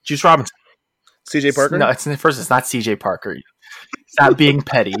Juice Robinson. CJ Parker? No, it's not CJ Parker. Stop being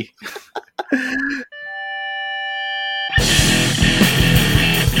petty.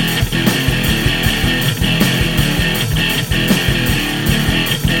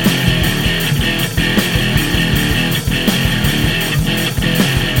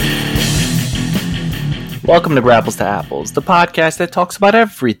 Welcome to Grapples to Apples, the podcast that talks about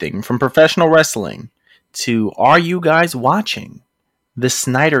everything from professional wrestling to are you guys watching the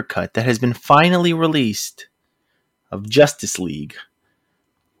Snyder Cut that has been finally released of Justice League.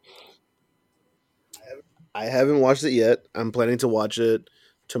 I haven't watched it yet. I'm planning to watch it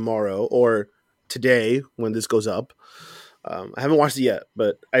tomorrow or today when this goes up. I haven't watched it yet,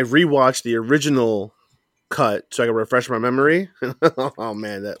 but I rewatched the original cut so I can refresh my memory. Oh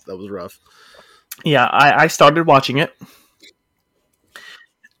man, that was rough. Yeah, I started watching it.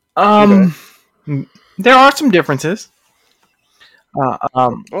 Okay. There are some differences.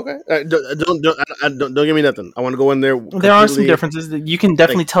 Okay, don't give me nothing. I want to go in there. There are some differences. You can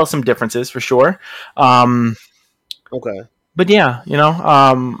definitely tell some differences for sure. Okay, but yeah, you know,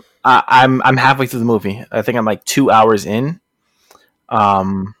 I'm halfway through the movie. I think I'm like 2 hours in.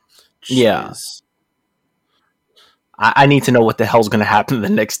 Yeah, I need to know what the hell's going to happen in the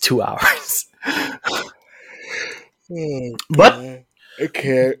next 2 hours. But I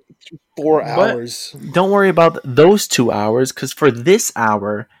can't. 4 hours. Don't worry about those 2 hours, because for this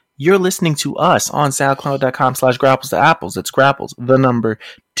hour, you're listening to us on SoundCloud.com/Grapples to Apples. It's Grapples, the number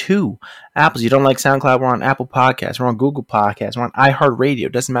 2. Apples. You don't like SoundCloud? We're on Apple Podcasts. We're on Google Podcasts. We're on iHeartRadio.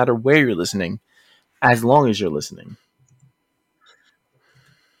 It doesn't matter where you're listening, as long as you're listening.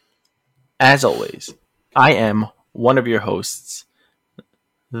 As always, I am one of your hosts,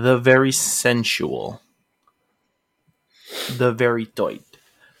 the very sensual, the very doit,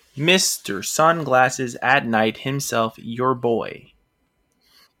 Mr. Sunglasses at Night himself, your boy,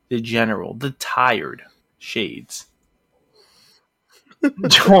 the general, the tired shades,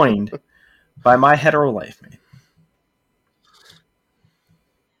 joined by my hetero life mate,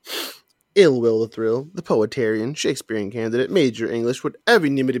 Ill Will the Thrill, the Poetarian, Shakespearean candidate, major English, whatever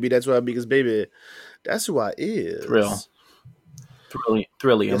you need me to be, that's who I be, because baby, that's who I is.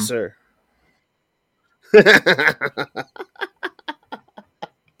 Thrillium. Yes, sir.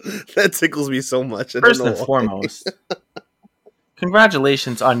 That tickles me so much. First and foremost,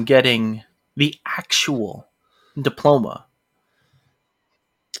 congratulations on getting the actual diploma.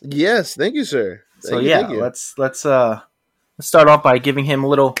 Yes, thank you, sir. Thank you. Let's start off by giving him a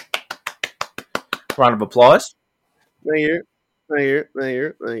little round of applause. Thank you.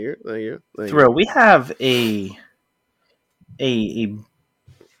 Thrill, we have a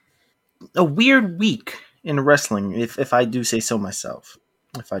weird week in wrestling, if I do say so myself.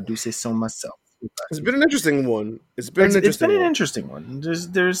 It's been an interesting one. It's been an interesting one.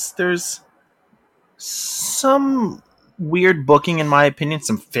 There's some weird booking, in my opinion,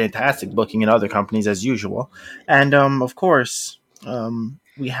 some fantastic booking in other companies as usual, and of course,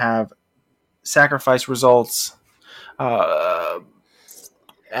 we have sacrifice results, and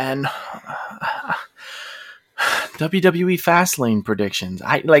WWE Fastlane predictions.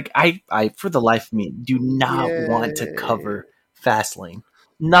 I for the life of me do not want to cover Fastlane.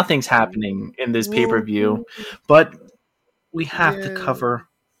 Nothing's happening in this pay-per-view, but we have to cover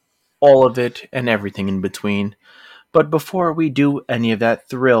all of it and everything in between. But before we do any of that,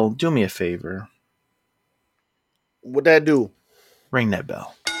 Thrill, do me a favor. What'd that do? Ring that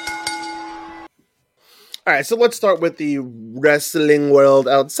bell. All right, so let's start with the wrestling world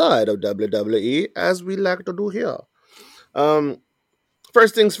outside of WWE, as we like to do here.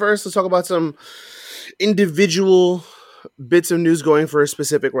 First things first, let's talk about some individual bits of news going for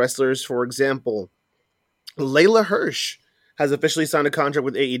specific wrestlers. For example, Layla Hirsch has officially signed a contract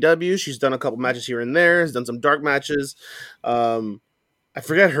with AEW. She's done a couple matches here and there, has done some dark matches. I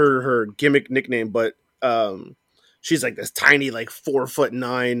forget her gimmick nickname, but she's like this tiny, like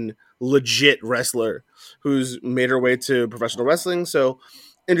 4'9" legit wrestler who's made her way to professional wrestling. So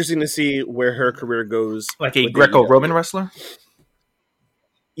interesting to see where her career goes. Like a Greco-Roman wrestler?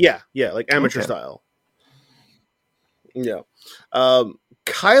 Yeah, like amateur style. Yeah.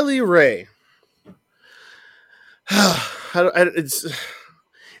 Kylie Rae.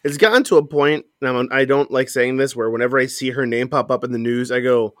 It's gotten to a point, and I don't like saying this, where whenever I see her name pop up in the news, I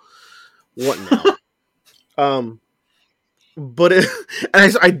go, what now? But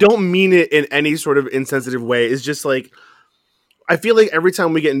I don't mean it in any sort of insensitive way. It's just like, I feel like every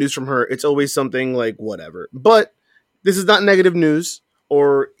time we get news from her, it's always something like whatever. But this is not negative news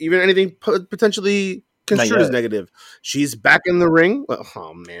or even anything potentially construed as negative. She's back in the ring.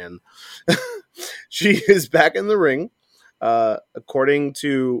 Oh man. She is back in the ring. According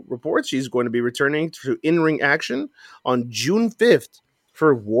to reports, she's going to be returning to in-ring action on June 5th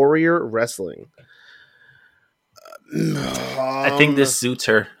for Warrior Wrestling. I think this suits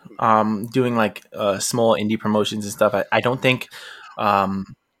her. Doing like small indie promotions and stuff. I don't think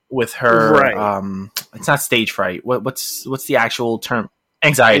with her, right. It's not stage fright. What's the actual term?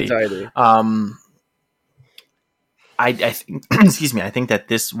 Anxiety. I think, excuse me. I think that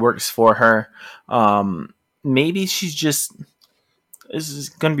this works for her. Maybe she's just. This is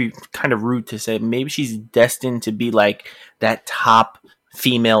going to be kind of rude to say. Maybe she's destined to be like that top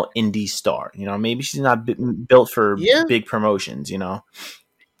female indie star. You know, maybe she's not built for big promotions. You know.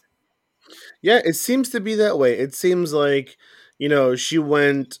 Yeah, it seems to be that way. It seems like, she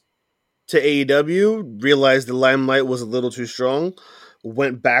went to AEW, realized the limelight was a little too strong,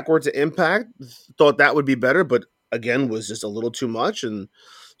 went backward to Impact, thought that would be better, but again was just a little too much. And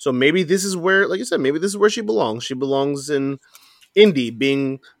so maybe this is where, like you said, maybe this is where she belongs. She belongs in indie,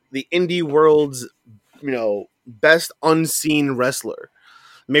 being the indie world's, best unseen wrestler.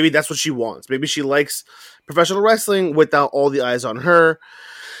 Maybe that's what she wants. Maybe she likes professional wrestling without all the eyes on her.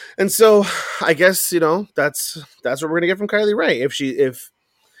 And so I guess, that's what we're gonna get from Kylie Rae. If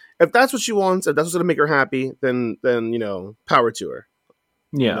that's what she wants, if that's what's gonna make her happy, then power to her.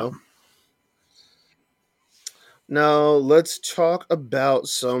 Yeah. Now let's talk about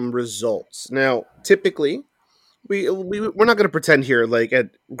some results. Now, typically, we're not going to pretend here like at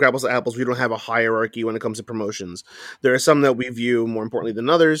Grapples to Apples we don't have a hierarchy when it comes to promotions. There are some that we view more importantly than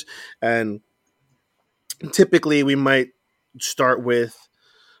others, and typically we might start with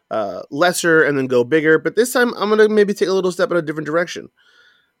lesser and then go bigger. But this time I'm going to maybe take a little step in a different direction.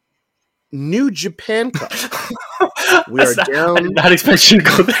 New Japan Cup. We are down. I did not expect you to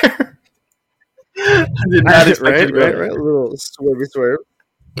go there. I did not expect you to go there. Right. A little swerve.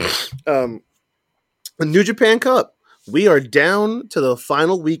 The New Japan Cup. We are down to the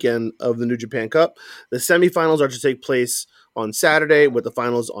final weekend of the New Japan Cup. The semifinals are to take place on Saturday with the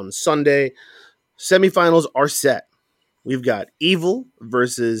finals on Sunday. Semifinals are set. We've got Evil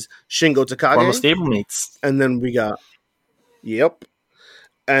versus Shingo Takagi. Former stablemates. And then we got,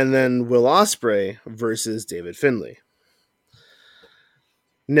 and then Will Ospreay versus David Finlay.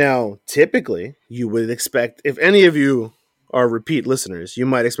 Now, typically, you would expect, if any of you are repeat listeners, you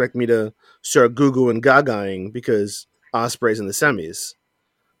might expect me to start Goo and Gagaing because Ospreay's in the semis.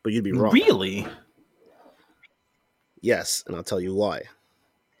 But you'd be wrong. Really? Yes, and I'll tell you why.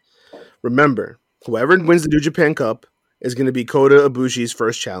 Remember, whoever wins the New Japan Cup is going to be Kota Ibushi's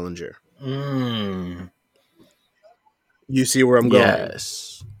first challenger. You see where I'm going?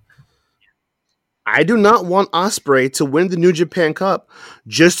 Yes. I do not want Ospreay to win the New Japan Cup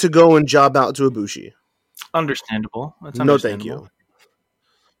just to go and job out to Ibushi. Understandable. That's understandable. No, thank you.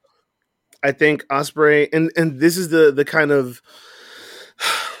 I think Ospreay, and this is the kind of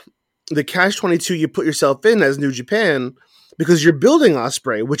the catch-22 you put yourself in as New Japan, because you're building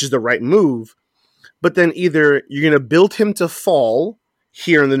Ospreay, which is the right move, but then either you're going to build him to fall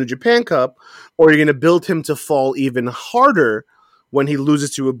here in the New Japan Cup, or you're going to build him to fall even harder when he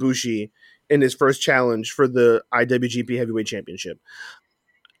loses to Ibushi in his first challenge for the IWGP Heavyweight Championship.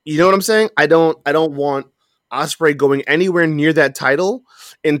 You know what I'm saying? I don't want Ospreay going anywhere near that title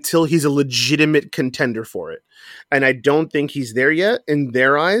until he's a legitimate contender for it. And I don't think he's there yet in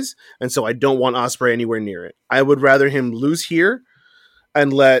their eyes, and so I don't want Ospreay anywhere near it. I would rather him lose here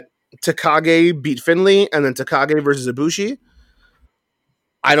and let Takagi beat Finlay and then Takagi versus Ibushi.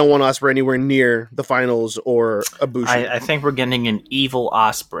 I don't want Ospreay anywhere near the finals or Ibushi. I think we're getting an Evil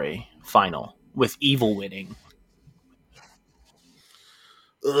Ospreay final with Evil winning.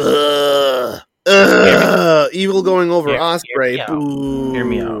 Evil going over Ospreay. Hear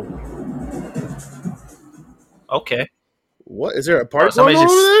me out. Okay. What is there a part? Somebody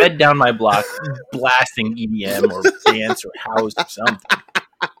just sped down my block, blasting EDM or dance or house or something.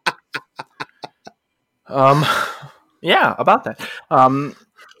 Yeah, about that.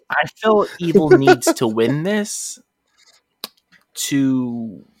 I feel Evil needs to win this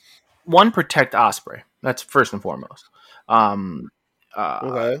to protect Ospreay. That's first and foremost.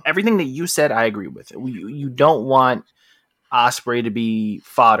 Okay. Everything that you said, I agree with. You don't want Ospreay to be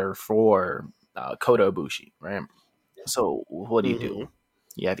fodder for Kota Ibushi, right? So what do you do?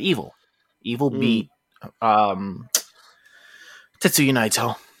 You have Evil. Evil beat Tetsuya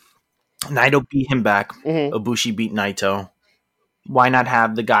Naito. Naito beat him back. Ibushi beat Naito. Why not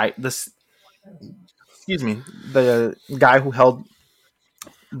have the guy? The guy who held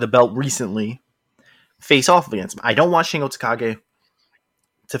the belt recently face off against him. I don't want Shingo Takagi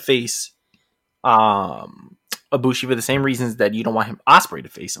to face Ibushi for the same reasons that you don't want Ospreay to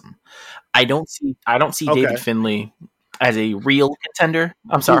face him. I don't see David Finlay as a real contender.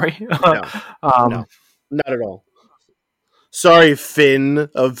 I'm sorry. No, no, not at all. Sorry, Finn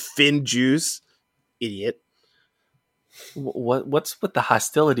of Finn Juice, idiot. What's with the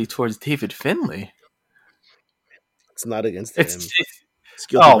hostility towards David Finlay? It's not against him. It's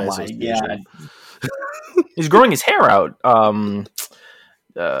guilty by my association. God. He's growing his hair out.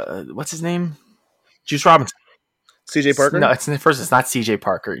 What's his name? Juice Robinson. CJ Parker? No, it's not CJ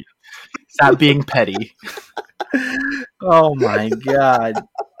Parker. Stop being petty. Oh my God.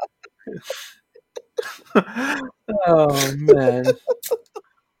 Oh man.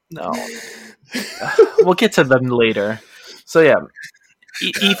 No. We'll get to them later. So yeah,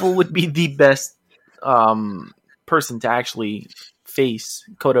 Evil would be the best person to actually face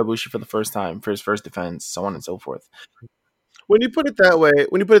Kota Ibushi for the first time for his first defense, so on and so forth. When you put it that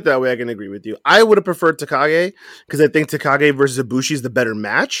way, I can agree with you. I would have preferred Takagi because I think Takagi versus Ibushi is the better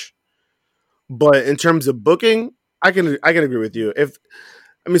match. But in terms of booking, I can agree with you.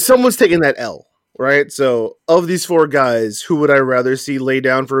 Someone's taking that L, right? So of these four guys, who would I rather see lay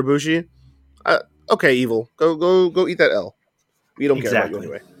down for Ibushi? Okay, Evil, go eat that L. We don't care about you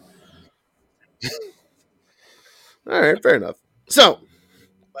anyway. All right, fair enough. So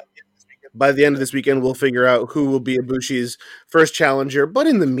by the end of this weekend, we'll figure out who will be Ibushi's first challenger. But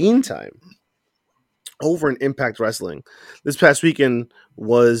in the meantime, over in Impact Wrestling, this past weekend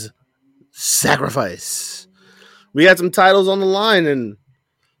was Sacrifice. We had some titles on the line and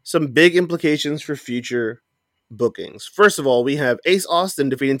some big implications for future bookings. First of all, we have Ace Austin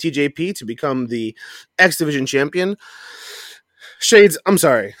defeating TJP to become the X Division champion. Shades, I'm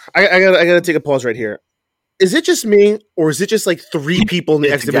sorry. I gotta take a pause right here. Is it just me, or is it just like three people in the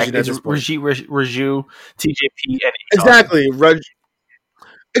X Division at this point? Raju, TJP, and Ace exactly.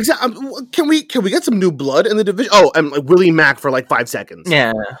 Exactly. Can we get some new blood in the division? Oh, and like Willie Mack for like 5 seconds.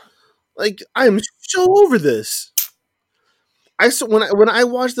 Yeah. Like I'm so over this. When I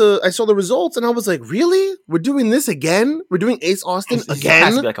watched I saw the results and I was like, really? We're doing this again? We're doing Ace Austin again? He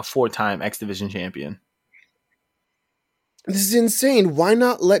has to be like a 4-time X Division champion. This is insane. Why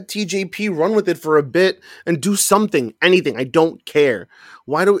not let TJP run with it for a bit and do something, anything? I don't care.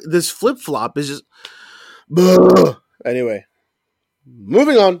 This flip flop is just. Ugh. Anyway,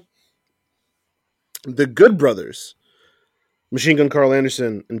 moving on. The Good Brothers, Machine Gun Carl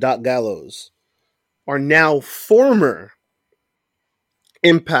Anderson and Doc Gallows, are now former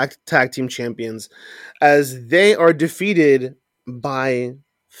Impact Tag Team Champions as they are defeated by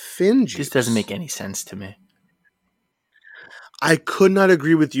Finn Juice. This doesn't make any sense to me. I could not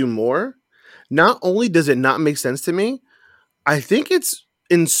agree with you more. Not only does it not make sense to me, I think it's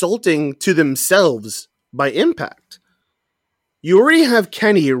insulting to themselves by Impact. You already have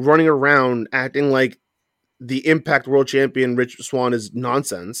Kenny running around acting like the Impact World Champion Rich Swann is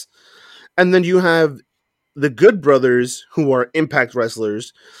nonsense. And then you have the Good Brothers, who are Impact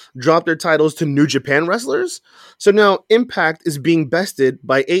wrestlers, drop their titles to New Japan wrestlers. So now Impact is being bested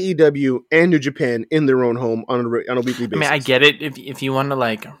by AEW and New Japan in their own home on a weekly basis. I get it if you want to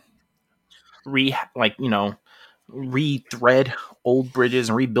rethread old bridges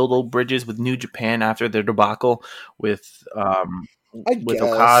and rebuild old bridges with New Japan after their debacle with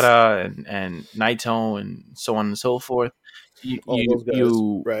Okada and Naito and so on and so forth. You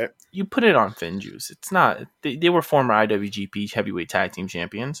put it on Finn Juice. It's not they were former IWGP heavyweight tag team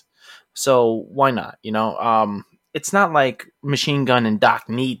champions, so why not? It's not like Machine Gun and Doc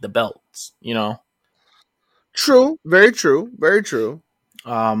need the belts. True, very true, very true.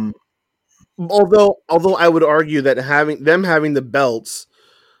 Although I would argue that having the belts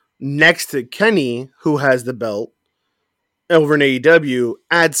next to Kenny, who has the belt over in AEW,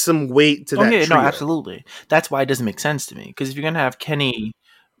 adds some weight to that trio. No, absolutely. That's why it doesn't make sense to me. Because if you're going to have Kenny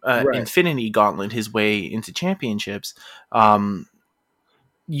Infinity Gauntlet his way into championships,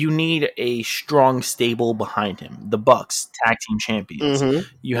 you need a strong stable behind him. The Bucks, tag team champions. Mm-hmm.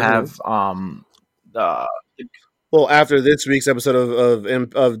 You have well, after this week's episode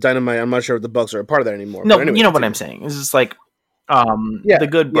of Dynamite, I'm not sure if the Bucks are a part of that anymore. No, anyway, you know what I'm saying. It's just like the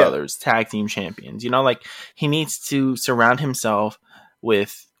Good Brothers, tag team champions. He needs to surround himself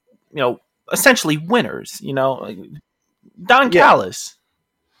with, essentially winners. Don Callis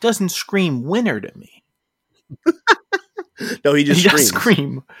doesn't scream winner to me. No, he just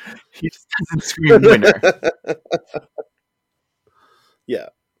scream. He just doesn't scream winner. Yeah.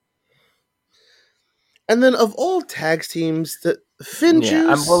 And then of all tag teams, the Finn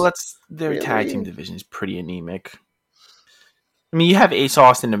Juice. Their tag team division is pretty anemic. You have Ace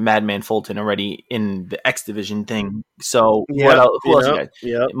Austin and Madman Fulton already in the X Division thing. So who else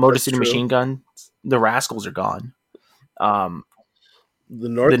you got? Motor City Machine Guns. The Rascals are gone. The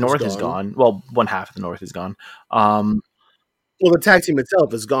North is gone. Well, one half of the North is gone. Well, the tag team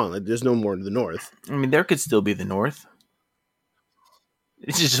itself is gone. Like, there's no more in the North. I mean, there could still be the North.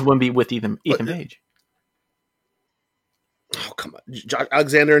 It just wouldn't be with Ethan Page. Oh, come on.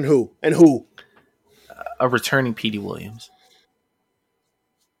 Alexander and who? And who? A returning Petey Williams.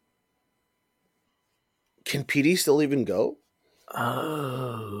 Can Petey still even go?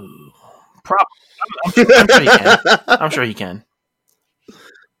 Oh. I'm sure he can. I'm sure he can.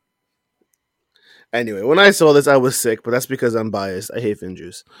 Anyway, when I saw this, I was sick, but that's because I'm biased. I hate Finn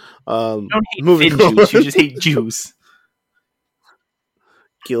Juice. You don't hate Finn Juice. You just hate juice.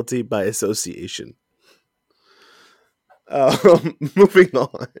 Guilty by association. Moving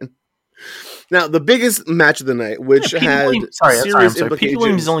on. Now, the biggest match of the night, which had serious implications. Petey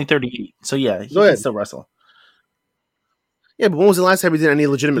Williams is only 38, so yeah, he can still wrestle. Yeah, but when was the last time he did any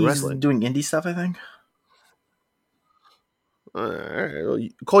legitimate wrestling? Doing indie stuff, I think. All right, well,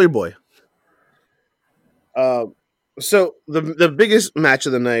 call your boy. So the biggest match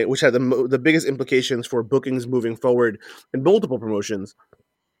of the night, which had the biggest implications for bookings moving forward in multiple promotions,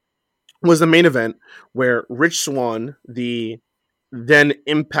 was the main event where Rich Swann, the then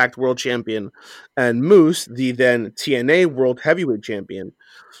Impact World Champion, and Moose, the then TNA World Heavyweight Champion,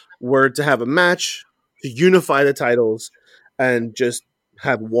 were to have a match to unify the titles and just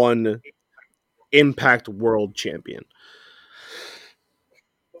have one Impact World Champion.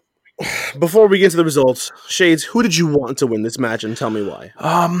 Before we get to the results, Shades, who did you want to win this match, and tell me why?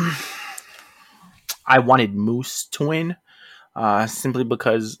 I wanted Moose to win, simply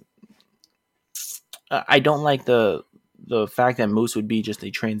because I don't like the fact that Moose would be just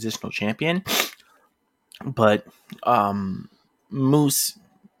a transitional champion. But Moose,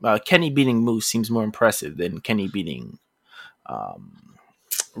 Kenny beating Moose seems more impressive than Kenny beating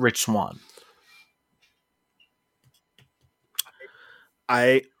Rich Swann.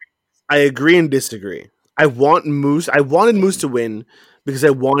 I agree and disagree. I wanted Moose to win because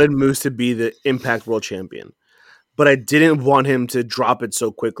I wanted Moose to be the Impact World Champion. But I didn't want him to drop it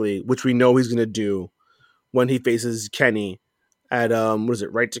so quickly, which we know he's going to do when he faces Kenny at, what is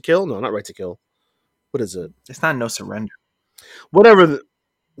it, Right to Kill? No, not Right to Kill. What is it? It's not No Surrender. Whatever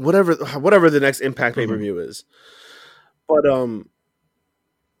the next Impact pay-per-view is. But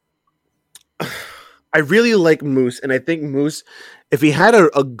I really like Moose, and I think Moose, if he had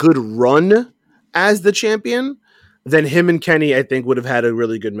a good run as the champion, then him and Kenny, I think, would have had a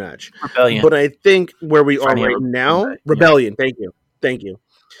really good match. Rebellion. But I think where we are right now, Rebellion, thank you.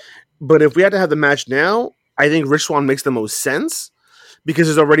 But if we had to have the match now, I think Rich Swann makes the most sense because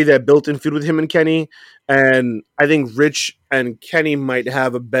there's already that built-in feud with him and Kenny, and I think Rich and Kenny might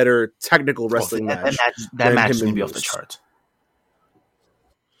have a better technical wrestling match. That match is going to be off the charts.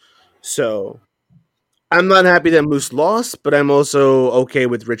 So I'm not happy that Moose lost, but I'm also okay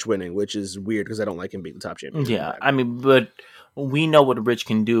with Rich winning, which is weird because I don't like him being the top champion. Yeah, I mean, but we know what Rich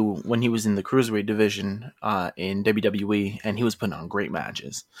can do when he was in the Cruiserweight division in WWE, and he was putting on great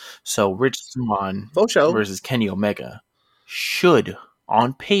matches. So Rich Swann versus Kenny Omega should,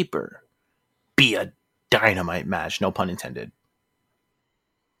 on paper, be a dynamite match, no pun intended.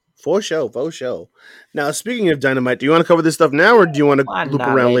 For sure. Now, speaking of dynamite, do you want to cover this stuff now, or do you want to loop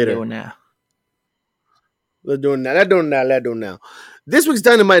around later? Let's do it now. This week's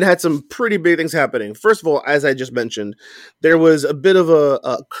Dynamite had some pretty big things happening. First of all, as I just mentioned, there was a bit of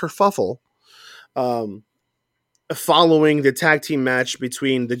a kerfuffle following the tag team match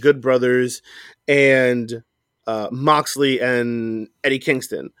between the Good Brothers and Moxley and Eddie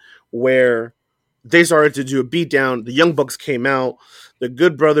Kingston, where they started to do a beatdown. The Young Bucks came out. The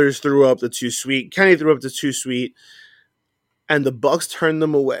Good Brothers threw up the Too Sweet. Kenny threw up the Too Sweet. And the Bucks turned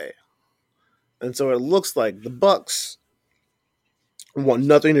them away. And so it looks like the Bucks want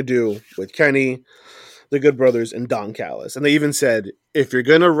nothing to do with Kenny, the Good Brothers, and Don Callis. And they even said, if you're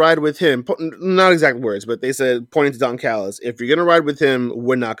going to ride with him, not exact words, but they said, pointing to Don Callis, if you're going to ride with him,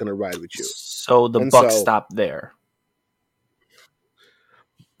 we're not going to ride with you. So the Bucks stopped there.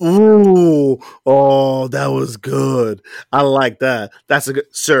 Ooh, oh, that was good. I like that. That's a good,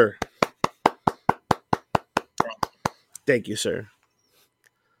 sir. Thank you, sir.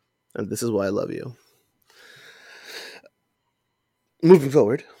 And this is why I love you. Moving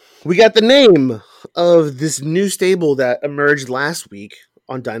forward, we got the name of this new stable that emerged last week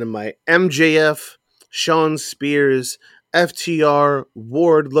on Dynamite. MJF, Shawn Spears, FTR,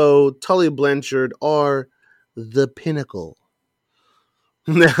 Wardlow, Tully Blanchard are the Pinnacle.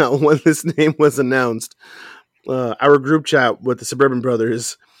 Now, when this name was announced, our group chat with the Suburban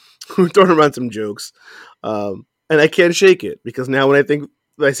Brothers, who thrown around some jokes, and I can't shake it because now when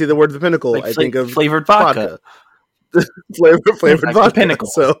I see the word "the Pinnacle," I think of flavored vodka. flavored vodka. Pinnacle.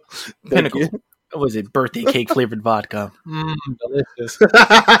 So Pinnacle. What was it? Birthday cake flavored vodka. Delicious.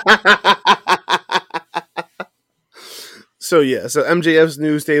 So MJF's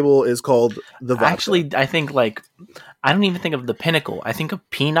new stable is called the Vodka. Actually, I think I don't even think of the Pinnacle. I think of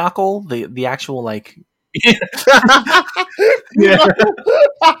Pinnacle, the actual yeah.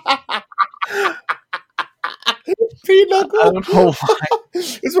 Pinnacle. I don't know why.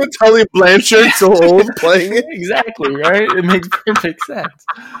 It's when Tully Blanchard's so old playing it. Exactly, right? It makes perfect sense.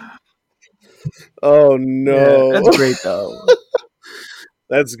 Oh no, that's great though.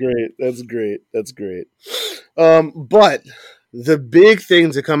 That's great. But the big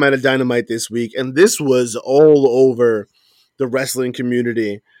thing to come out of Dynamite this week, and this was all over the wrestling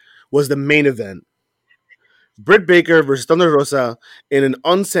community, was the main event. Britt Baker versus Thunder Rosa in an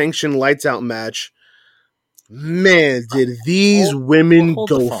unsanctioned lights out match. Man, did these women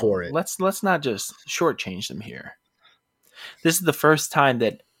go for it. Let's not just shortchange them here. This is the first time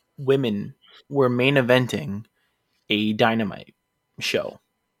that women were main eventing a Dynamite show.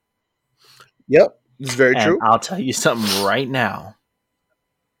 Yep, it's very true. I'll tell you something right now.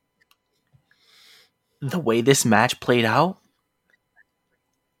 The way this match played out,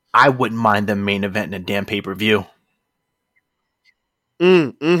 I wouldn't mind them main eventing a damn pay-per-view.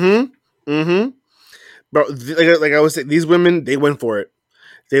 Bro, like I was saying, these women, they went for it.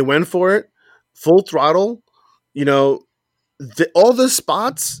 They went for it, full throttle. You know, all the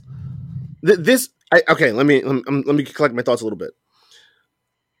spots. Okay. Let me collect my thoughts a little bit.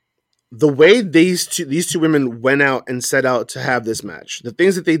 The way these two women went out and set out to have this match, the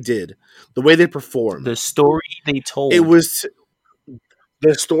things that they did, the way they performed, the story they told. It was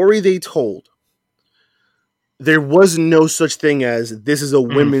the story they told. There was no such thing as this is a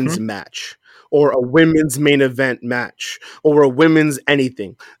women's match or a women's main event match or a women's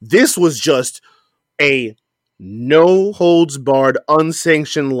anything. This was just a no holds barred,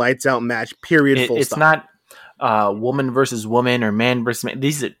 unsanctioned lights out match. Period. It's not woman versus woman or man versus man.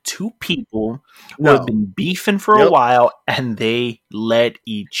 These are two people who have been beefing for a while, and they let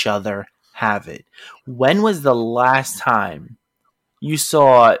each other have it. When was the last time you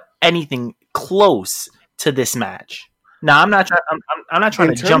saw anything close to this match? Now, I'm not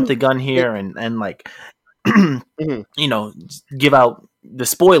trying to jump the gun here and give out the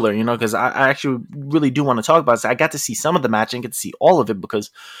spoiler, because I actually really do want to talk about this. I got to see some of the match and get to see all of it because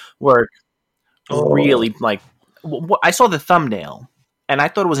we're really I saw the thumbnail and I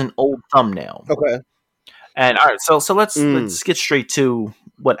thought it was an old thumbnail. Okay. And all right, so let's get straight to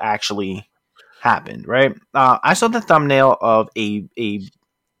what actually happened, right? I saw the thumbnail of a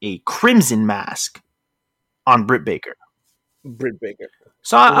crimson mask on Britt Baker.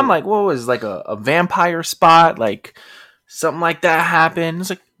 So I'm like, what was a vampire spot? Like something like that happened? It's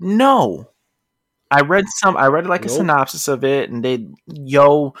like, no. I read a synopsis of it, and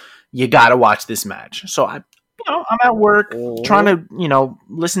you gotta watch this match. So I'm at work trying to,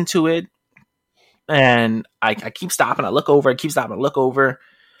 listen to it, and I keep stopping. I look over.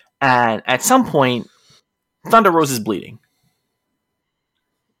 And at some point, Thunder Rosa's bleeding.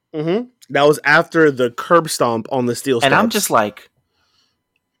 Mm-hmm. That was after the curb stomp on the steel steps. And I'm just like,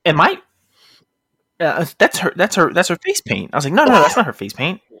 am I? That's her face paint. I was like, no, that's not her face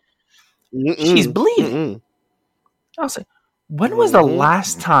paint. She's bleeding. I was like, when was the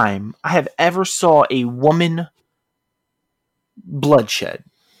last time I have ever saw a woman bloodshed?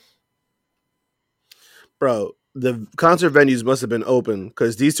 Bro, the concert venues must have been open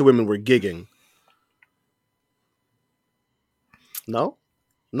because these two women were gigging. No?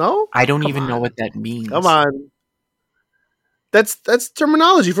 I don't even know what that means. Come on. That's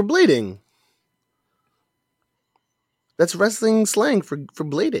terminology for bleeding. That's wrestling slang for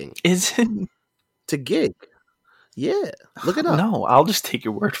bleeding. Is it? To gig. Yeah. Look it up. No, I'll just take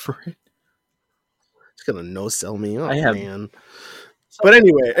your word for it. It's gonna no-sell me. Oh, man. So, but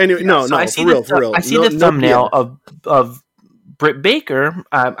anyway, no, I for real. I see the thumbnail of Britt Baker.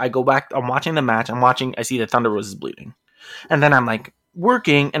 I go back. I'm watching the match. I see the Thunder Rosa's bleeding. And then I'm like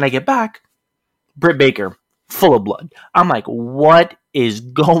working, and I get back. Britt Baker, full of blood. I'm like, what is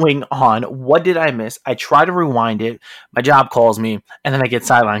going on? What did I miss? I try to rewind it. My job calls me, and then I get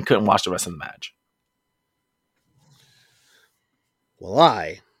sidelined. Couldn't watch the rest of the match. Well,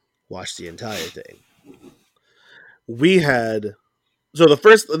 I watched the entire thing. We had the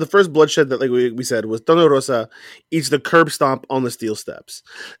first bloodshed that we said was Thunder Rosa eats the curb stomp on the steel steps,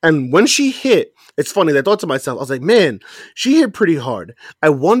 and when she hit, it's funny. I thought to myself, I was like, man, she hit pretty hard. I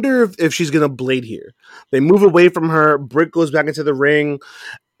wonder if she's gonna blade here. They move away from her. Britt goes back into the ring.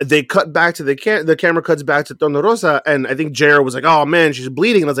 They cut back to the camera cuts back to Thunder Rosa, and I think JR was like, oh man, she's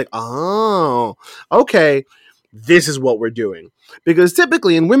bleeding, and I was like, oh, okay. this is what we're doing. Because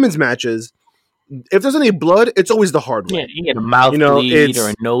typically in women's matches, if there's any blood, it's always the hard way. Yeah, you get a mouth bleed or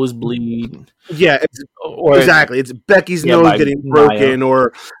a nosebleed. Yeah, exactly. It's Becky's nose getting broken, Nia.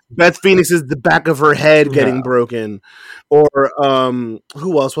 Or Beth Phoenix's the back of her head getting broken, or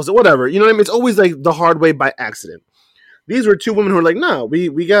who else was it? Whatever. You know what I mean? It's always like the hard way by accident. These were two women who were like, no, we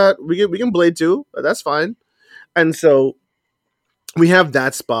can blade too. That's fine. And so we have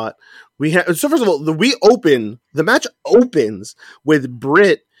that spot. So first of all, the match opens with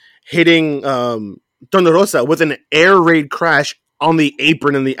Britt hitting Thunder Rosa with an air raid crash on the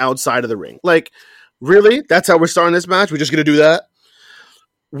apron and the outside of the ring. Like, really? That's how we're starting this match? We're just going to do that?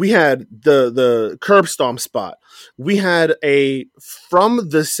 We had the curb stomp spot. We had a from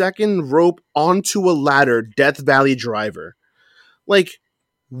the second rope onto a ladder Death Valley driver. Like,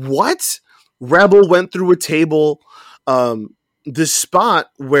 what? Rebel went through a table. The spot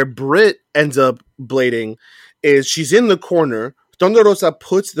where Britt ends up blading is she's in the corner. Thunder Rosa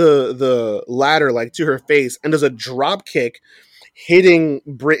puts the ladder like to her face and does a drop kick, hitting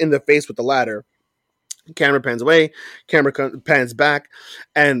Britt in the face with the ladder. Camera pans away, camera pans back,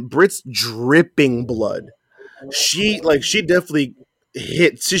 and Britt's dripping blood. She definitely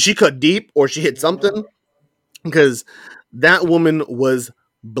hit. She cut deep, or she hit something, because that woman was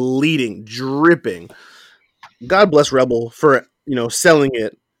bleeding, dripping. God bless Rebel for selling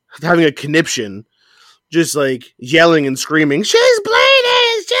it, having a conniption. Just like yelling and screaming, she's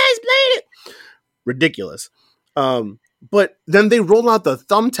bleeding! Ridiculous. But then they roll out the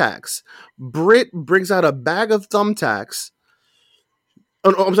thumbtacks. Britt brings out a bag of thumbtacks.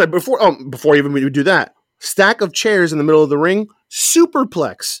 Oh, I'm sorry, before even we do that, stack of chairs in the middle of the ring,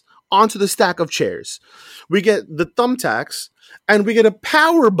 superplex onto the stack of chairs. We get the thumbtacks, and we get a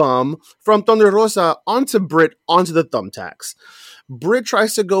power bomb from Thunder Rosa onto Britt onto the thumbtacks. Britt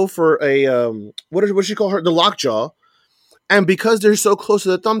tries to go for a what does she call her? The lockjaw. And because they're so close to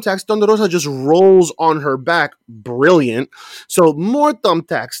the thumbtacks, Thunder Rosa just rolls on her back. Brilliant. So more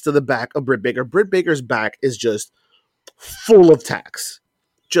thumbtacks to the back of Britt Baker. Britt Baker's back is just full of tacks.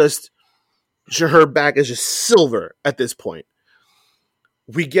 Her back is just silver at this point.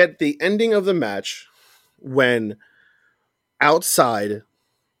 We get the ending of the match when outside,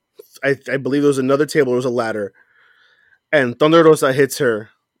 I believe there was another table, there was a ladder, and Thunder Rosa hits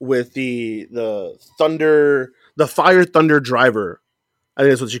her with the Fire Thunder driver. I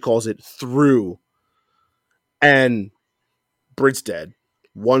think that's what she calls it, through. And Britt's dead.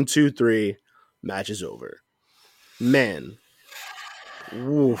 1, 2, 3. Match is over. Man.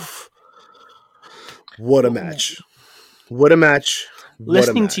 Oof. What a match. What a match.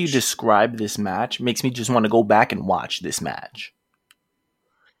 Listening to you describe this match makes me just want to go back and watch this match.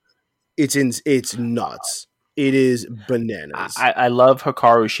 It's nuts. It is bananas. I love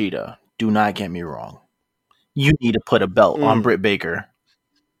Hikaru Shida. Do not get me wrong. You need to put a belt on Britt Baker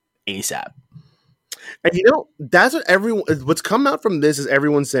ASAP. And that's what's come out from this is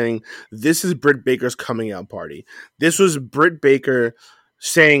everyone saying this is Britt Baker's coming out party. This was Britt Baker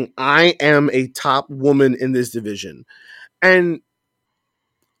saying, I am a top woman in this division. And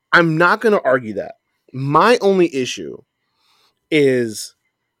I'm not going to argue that. My only issue is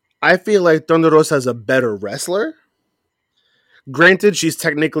I feel like Thunder Rosa is a better wrestler. Granted, she's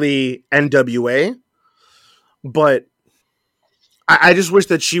technically NWA, but I just wish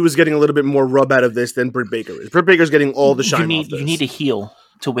that she was getting a little bit more rub out of this than Britt Baker is. Britt Baker's getting all the shine off this. You need a heel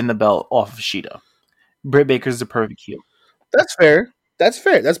to win the belt off of Shida. Britt Baker's the perfect heel. That's fair. That's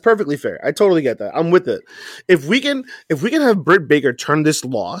fair. That's perfectly fair. I totally get that. I'm with it. If we can have Britt Baker turn this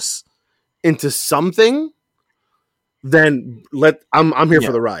loss into something, then I'm here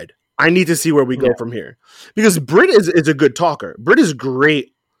for the ride. I need to see where we go from here. Because Britt is a good talker. Britt is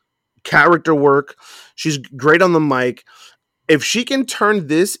great character work. She's great on the mic. If she can turn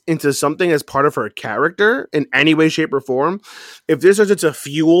this into something as part of her character in any way, shape, or form, if this is just a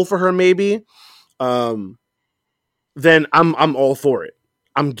fuel for her, maybe, then I'm all for it.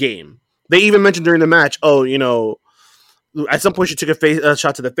 I'm game. They even mentioned during the match, at some point she took a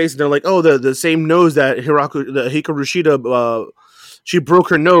shot to the face, and they're like, oh, the same nose that Hikaru Shida, she broke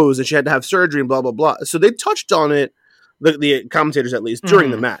her nose and she had to have surgery and blah, blah, blah. So they touched on it, the commentators at least,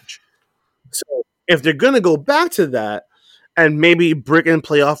 during the match. So if they're going to go back to that, and maybe Britt can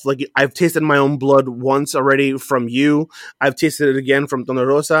play off like, I've tasted my own blood once already from you. I've tasted it again from Thunder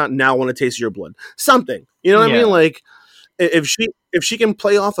Rosa. Now I want to taste your blood. Something. You know what I mean? Like, if she can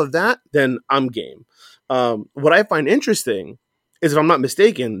play off of that, then I'm game. What I find interesting is, if I'm not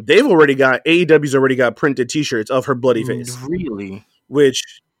mistaken, AEW's already got printed T-shirts of her bloody face. Really? Which,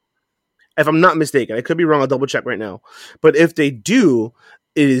 if I'm not mistaken, I could be wrong. I'll double check right now. But if they do,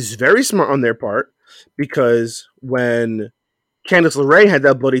 it is very smart on their part, because when Candice LeRae had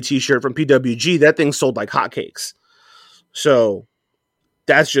that bloody T-shirt from PWG, that thing sold like hotcakes. So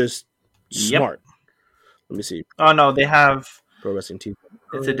that's just smart. Let me see. Oh no, they have Pro Wrestling Team.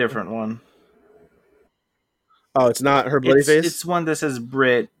 It's a different one. Oh, it's not her bloody face. It's one that says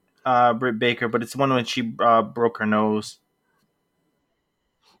Britt Baker, but it's one when she broke her nose.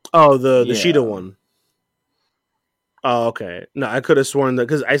 Oh, the Sheeta one. Oh, okay. No, I could have sworn that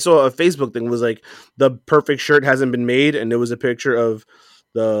because I saw a Facebook thing was like the perfect shirt hasn't been made, and there was a picture of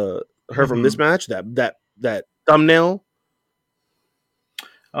her from this match. That thumbnail.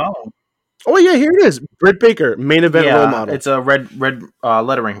 Oh yeah, here it is. Britt Baker, main event role model. It's a red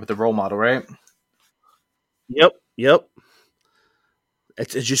lettering with the role model, right? Yep. It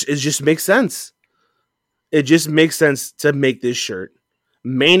just makes sense. It just makes sense to make this shirt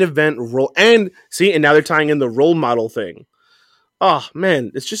main event role, and now they're tying in the role model thing. Oh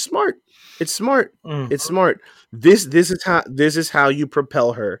man, it's just smart. It's smart. It's smart. This is how you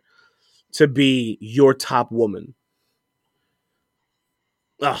propel her to be your top woman.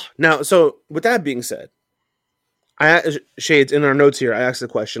 Now, so with that being said, Shades, in our notes here, I asked the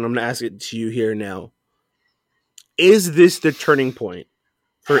question. I'm going to ask it to you here now. Is this the turning point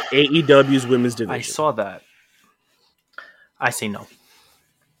for AEW's women's division? I saw that. I say no.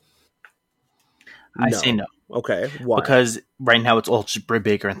 I say no. Okay, why? Because right now it's all just Britt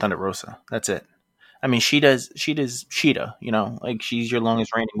Baker and Thunder Rosa. That's it. I mean, Sheeta's Sheeta, like she's your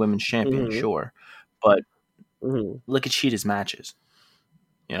longest reigning women's champion, sure. But look at Sheeta's matches.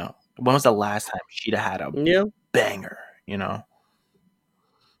 When was the last time Sheeta had a banger?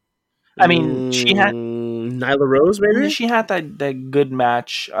 I mean, she had Nyla Rose, maybe. She had that good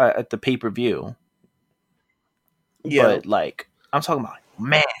match at the pay-per-view. Yeah, but like I'm talking about,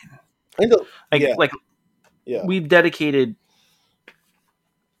 man. We've dedicated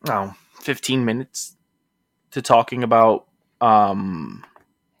 15 minutes to talking about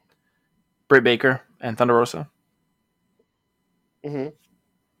Britt Baker and Thunder Rosa.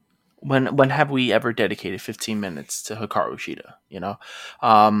 When have we ever dedicated 15 minutes to Hikaru Shida?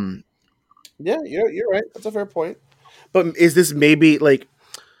 Yeah, you're right. That's a fair point. But is this maybe like,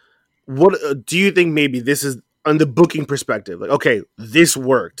 what do you think? Maybe this is on the booking perspective. Like, okay, this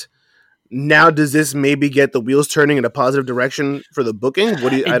worked. Now, does this maybe get the wheels turning in a positive direction for the booking? What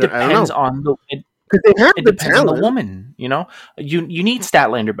do you? I don't know. It depends on the woman. You need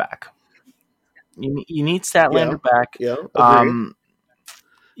Statlander back. You need Statlander back. Yeah.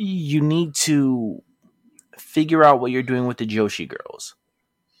 You need to figure out what you're doing with the Joshi girls,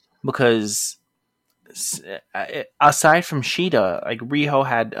 because aside from Shida, like Riho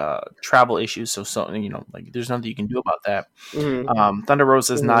had travel issues, so like there's nothing you can do about that. Thunder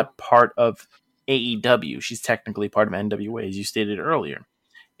Rosa is not part of AEW; she's technically part of NWA, as you stated earlier.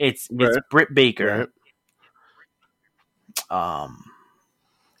 It's Britt Baker,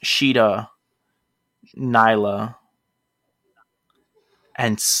 Shida, Nyla,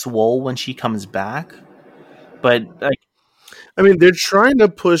 and Swole when she comes back. But like, I mean, they're trying to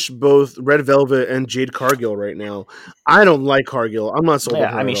push both Red Velvet and Jade Cargill right now. I don't like Cargill. I'm not sold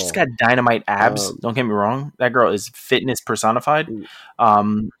on her. I mean, she's got dynamite abs. Don't get me wrong. That girl is fitness personified.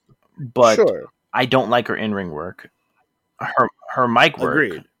 But I don't like her in-ring work. Her mic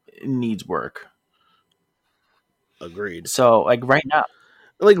work needs work. Agreed. So, like right now,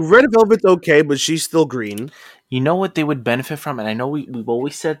 like Red Velvet's okay, but she's still green. You know what they would benefit from, and I know we've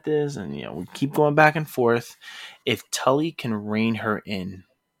always said this, and we keep going back and forth. If Tully can rein her in,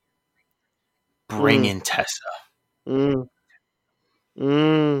 bring in Tessa. Bring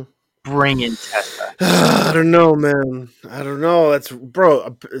in Tessa. I don't know, man. I don't know.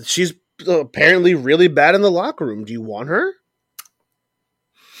 She's apparently really bad in the locker room. Do you want her?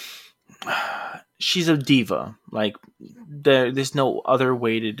 She's a diva. Like there's no other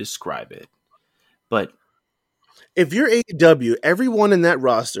way to describe it. But if you're AEW, everyone in that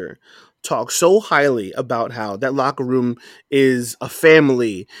roster talks so highly about how that locker room is a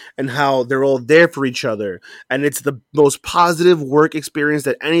family and how they're all there for each other, and it's the most positive work experience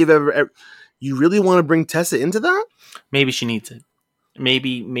that any have ever. You really want to bring Tessa into that? Maybe she needs it.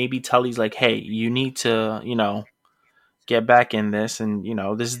 Maybe Tully's like, hey, you need to, get back in this, and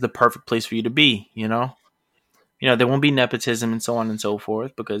this is the perfect place for you to be. There won't be nepotism and so on and so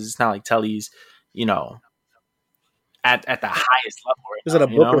forth, because it's not like Tully's, at the highest level right now. Is it a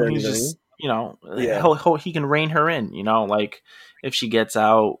book or he's anything? Just, he can rein her in. Like if she gets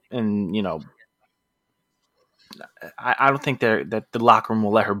out, and I don't think that the locker room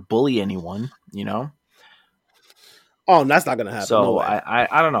will let her bully anyone. Oh, that's not going to happen. So no way.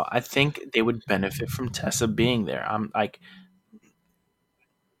 I don't know. I think they would benefit from Tessa being there. I'm like,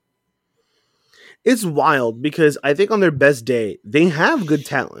 It's wild because I think on their best day, they have good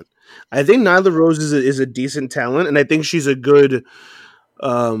talent. I think Nyla Rose is a decent talent, and I think she's a good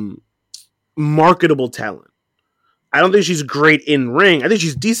um, marketable talent. I don't think she's great in ring. I think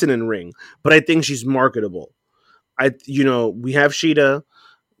she's decent in ring, but I think she's marketable. We have Sheeta,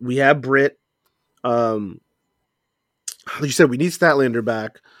 we have Britt. Um, like you said, we need Statlander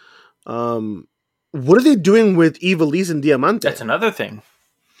back. What are they doing with Ivelisse and Diamante? That's another thing.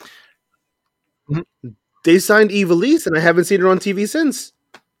 They signed Ivelisse, and I haven't seen her on TV since.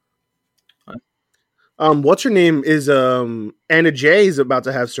 What's her name is Anna Jay is about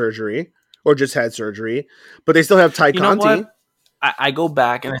to have surgery or just had surgery, but they still have Ty Conti. I go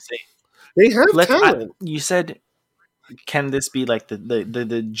back and I say they have talent. You said, can this be like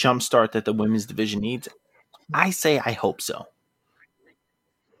the jump start that the women's division needs? I say I hope so.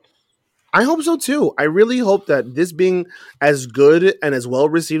 I hope so too. I really hope that this being as good and as well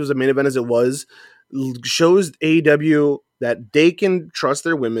received as a main event as it was shows AEW that they can trust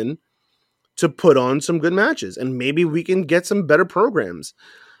their women to put on some good matches, and maybe we can get some better programs.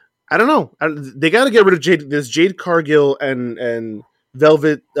 I don't know. They got to get rid of this Jade Cargill and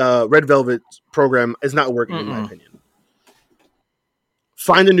Velvet Red Velvet program is not working in my opinion.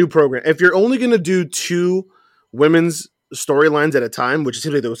 Find a new program. If you're only going to do 2 women's storylines at a time, which is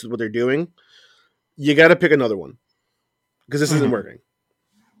typically what they're doing, you got to pick another one because this isn't working.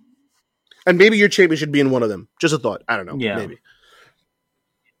 And maybe your champion should be in one of them. Just a thought. I don't know. Yeah. Maybe.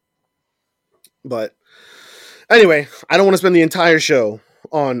 But anyway, I don't want to spend the entire show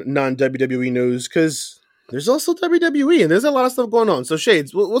on non-WWE news because there's also WWE and there's a lot of stuff going on. So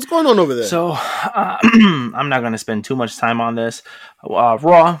Shades, what's going on over there? So I'm not going to spend too much time on this.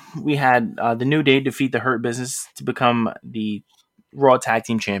 Raw, we had the New Day defeat the Hurt Business to become the Raw Tag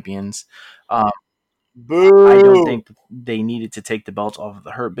Team Champions. Boo! I don't think they needed to take the belts off of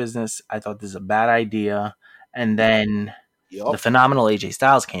the Hurt Business. I thought this was a bad idea. And then the phenomenal AJ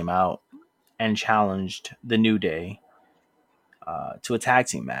Styles came out and challenged the New Day to a tag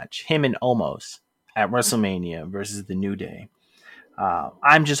team match. Him and Omos at WrestleMania versus the New Day.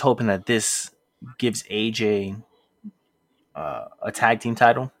 I'm just hoping that this gives AJ a tag team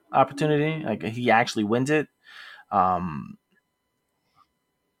title opportunity. Like he actually wins it. And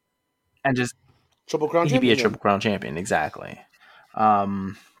just Triple Crown he'd be a Triple Crown champion. Exactly.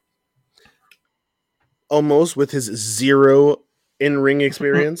 Almost with his 0 in-ring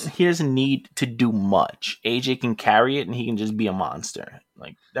experience. He doesn't need to do much. AJ can carry it and he can just be a monster.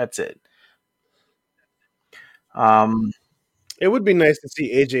 Like that's it. It would be nice to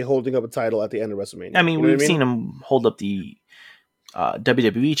see AJ holding up a title at the end of WrestleMania. I mean, we've seen him hold up the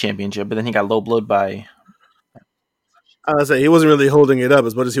WWE Championship, but then he got low blowed by. I was saying he wasn't really holding it up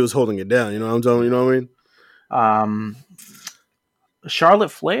as much as he was holding it down. You know what I'm telling you? Know what I mean? Charlotte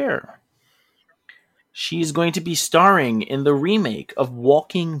Flair. She's going to be starring in the remake of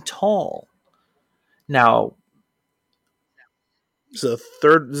Walking Tall. Now, it's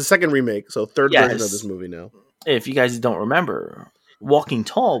the second remake, so third version of this movie now. If you guys don't remember, Walking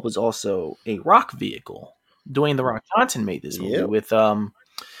Tall was also a Rock vehicle. Dwayne The Rock Johnson made this movie with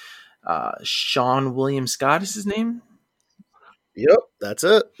Sean William Scott is his name. Yep, that's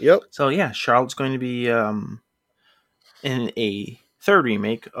it. Yep. So yeah, Charlotte's going to be in a third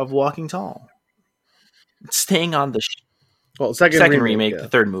remake of Walking Tall. Staying on the second remake, the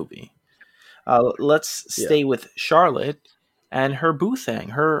third movie. Let's stay with Charlotte and her boo thing.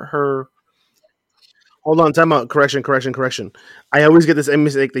 Her. Hold on, time out. Correction. I always get this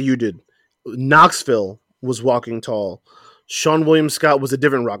mistake that you did. Knoxville was Walking Tall. Sean William Scott was a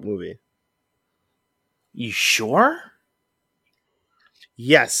different Rock movie. You sure?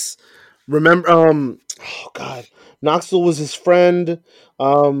 Yes. Remember, oh God. Knoxville was his friend,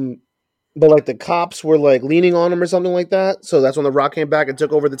 but like the cops were like leaning on him or something like that. So that's when The Rock came back and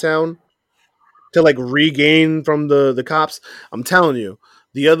took over the town to like regain from the cops. I'm telling you.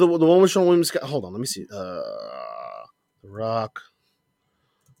 The one with Sean William Scott. Hold on, let me see. The Rock,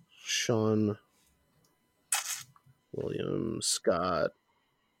 Sean William Scott.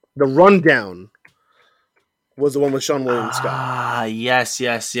 The Rundown was the one with Sean William Scott. Ah, yes.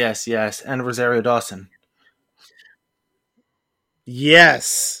 And Rosario Dawson.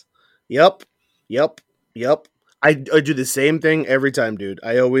 Yes. Yep. I do the same thing every time, dude.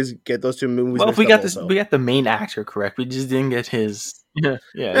 I always get those two movies. Well, if we got we got the main actor correct. We just didn't get his. Yeah.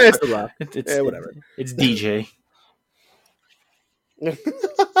 It's The Rock. It's whatever. It's DJ.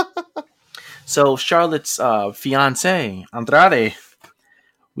 So Charlotte's fiance Andrade,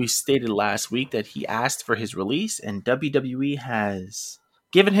 we stated last week that he asked for his release, and WWE has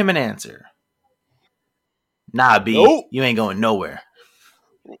given him an answer. Nah, B, You ain't going nowhere.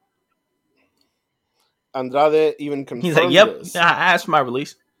 Andrade even confirmed He's like, "Yep, this. I asked for my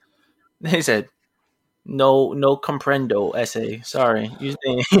release." He said, "No, no comprendo, essay. Sorry, you're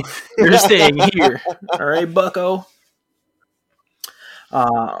staying here. All right, Bucko."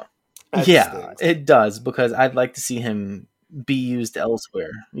 That Yeah, stings. it does because I'd like to see him be used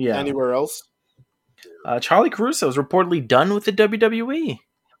elsewhere. Yeah, Anywhere else? Charlie Caruso is reportedly done with the WWE.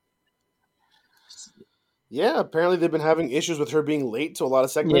 Yeah, apparently they've been having issues with her being late to a lot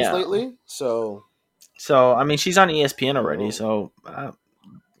of segments Yeah, lately. So, so I mean, she's on ESPN already. oh. So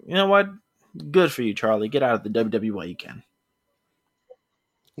you know what? Good for you, Charlie. Get out of the WWE while you can.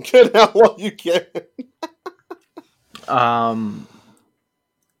 Get out while you can.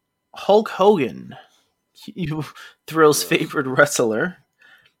 Hulk Hogan, you Thrill's Ugh. favorite wrestler,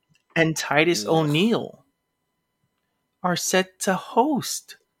 and Titus Ugh. O'Neil are set to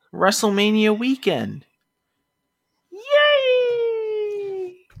host WrestleMania weekend.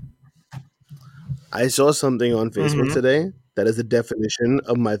 Yay! I saw something on Facebook today that is the definition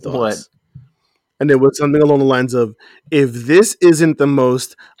of my What? thoughts. And it was something along the lines of, if this isn't the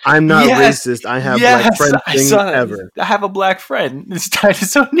most I'm not Yes! racist, I have Yes! black friends I thing saw that. ever. I have a black friend. It's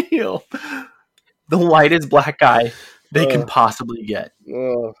Titus O'Neil. The whitest black guy they can possibly get.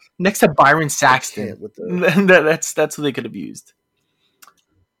 Next to Byron Saxton. With That's who they could have used.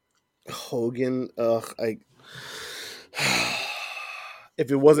 Hogan, if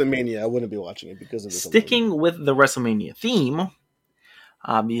it wasn't Mania, I wouldn't be watching it because of this. Sticking with the WrestleMania theme,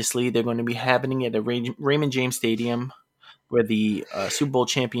 obviously they're going to be happening at the Raymond James Stadium, where the Super Bowl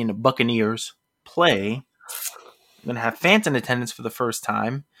champion Buccaneers play. They're going to have fans in attendance for the first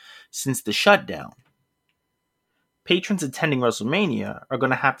time since the shutdown. Patrons attending WrestleMania are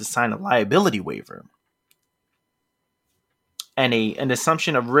going to have to sign a liability waiver and an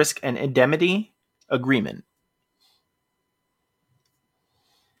assumption of risk and indemnity agreement.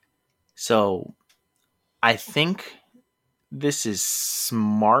 So I think this is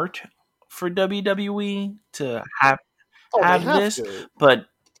smart for WWE to have this, but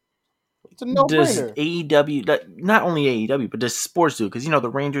it's a no-brainer. Does AEW, not only AEW, but does sports do it? Because, the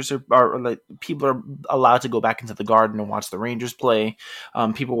Rangers are like, people are allowed to go back into the Garden and watch the Rangers play.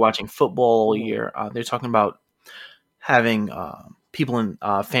 People watching football all year. They're talking about having people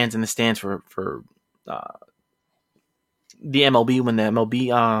fans in the stands for the MLB when the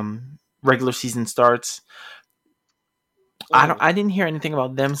MLB regular season starts. I didn't hear anything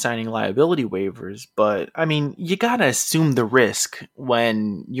about them signing liability waivers, but I mean, you gotta assume the risk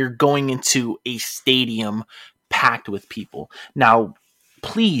when you're going into a stadium packed with people. Now,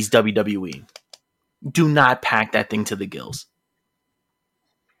 please, WWE, do not pack that thing to the gills.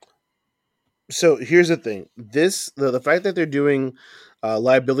 So here's the thing: the fact that they're doing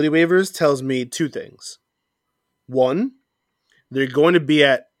liability waivers tells me two things. One, they're going to be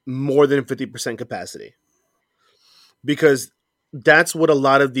at more than 50% capacity. Because that's what a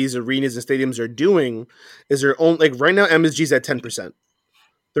lot of these arenas and stadiums are doing. Is they're only, like, right now MSG's at 10%.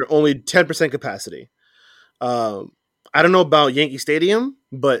 They're only 10% capacity. I don't know about Yankee Stadium,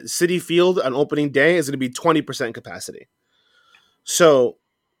 but Citi Field on opening day is going to be 20% capacity. So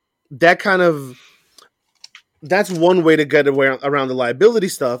that's one way to get around the liability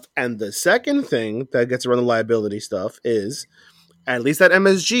stuff. And the second thing that gets around the liability stuff is, at least at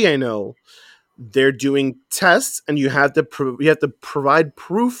MSG, I know, they're doing tests, and you have to provide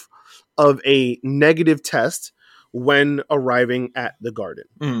proof of a negative test when arriving at the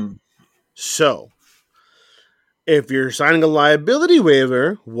Garden. So, if you're signing a liability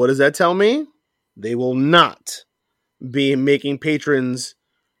waiver, what does that tell me? They will not be making patrons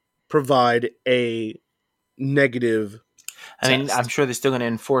provide a negative test. I mean, I'm sure they're still going to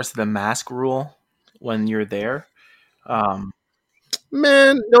enforce the mask rule when you're there.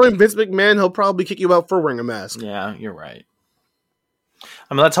 Man, knowing Vince McMahon, he'll probably kick you out for wearing a mask. Yeah, you're right.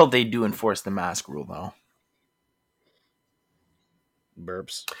 I mean, let's hope they do enforce the mask rule, though.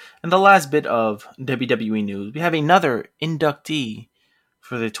 Burps. And the last bit of WWE news, we have another inductee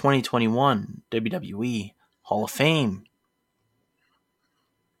for the 2021 WWE Hall of Fame.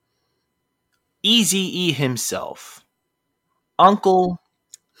 Eazy-E himself, Uncle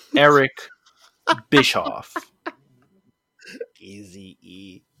Eric Bischoff.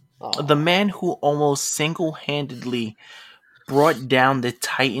 Eazy-E. The man who almost single-handedly brought down the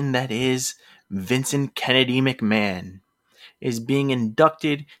titan that is Vincent Kennedy McMahon is being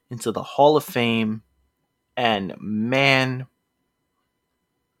inducted into the Hall of Fame, and man,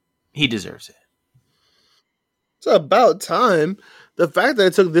 he deserves it. It's about time. The fact that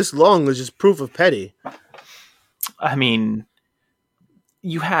it took this long is just proof of petty. I mean,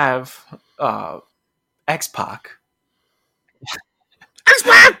 you have X-Pac.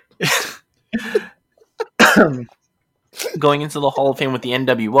 X-Pac! going into the Hall of Fame with the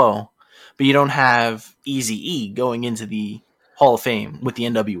NWO, but you don't have Eazy-E going into the Hall of Fame with the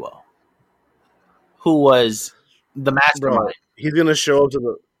NWO. Who was the mastermind? Bro, he's gonna show up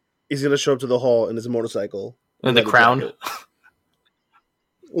to the hall in his motorcycle. And the Crown.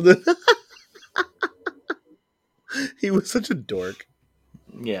 He was such a dork.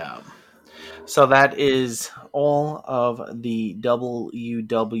 Yeah. So that is all of the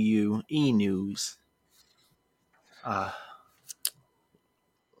WWE news.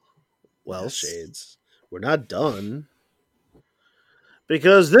 Well, yes. Shades, we're not done.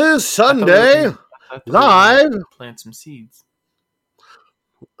 Because this Sunday, live... Plant some seeds.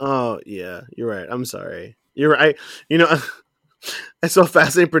 Oh, yeah, you're right. I'm sorry. You're right. You know, I saw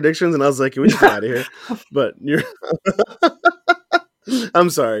Fascinating Predictions, and I was like, can we just get out of here? But you're... I'm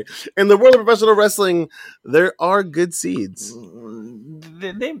sorry. In the world of professional wrestling, there are good seeds.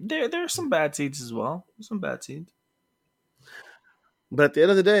 There are some bad seeds as well. Some bad seeds. But at the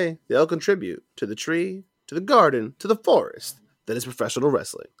end of the day, they all contribute to the tree, to the garden, to the forest that is professional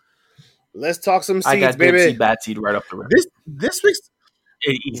wrestling. Let's talk some seeds, I got baby. Good seed, bad seed right up the river. This week's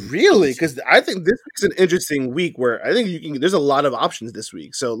really, because I think this week's an interesting week where I think you can. There's a lot of options this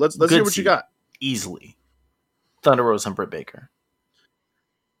week. So let's hear what you got. Easily, Thunder Rosa and Britt Baker.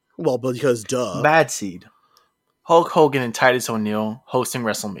 Well, because duh. Bad seed, Hulk Hogan and Titus O'Neil hosting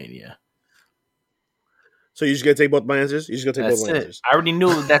WrestleMania. So you just gonna take both my answers? You just gonna take both my answers? I already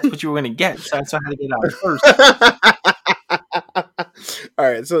knew that's what you were gonna get, so that's why I had to get out first. All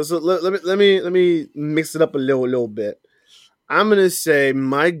right, so let me mix it up a little bit. I'm gonna say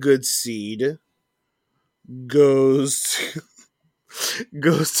my good seed goes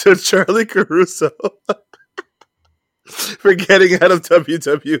to Charlie Caruso for getting out of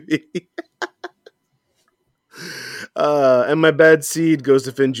WWE. And my bad seed goes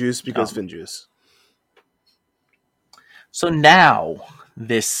to Finn Juice because Finn Juice. So now,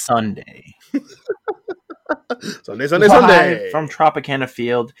 this Sunday. Sunday. From Tropicana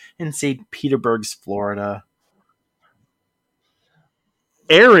Field in St. Petersburg, Florida.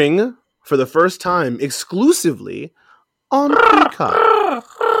 Airing for the first time exclusively on Peacock.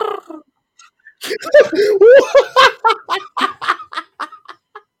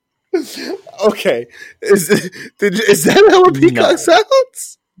 Okay. Is that how a Peacock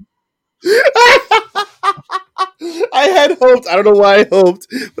sounds? I had hoped. I don't know why I hoped,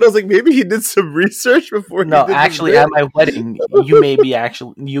 but I was like, maybe he did some research before. No, actually, at my wedding, you may be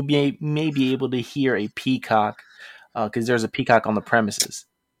able to hear a peacock because there's a peacock on the premises.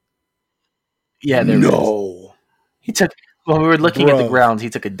 Yeah, there is. He took when we were looking at the grounds. He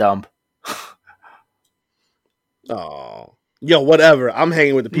took a dump. Oh, yo, whatever. I'm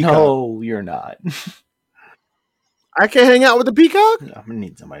hanging with the peacock. No, you're not. I can't hang out with the peacock? I'm gonna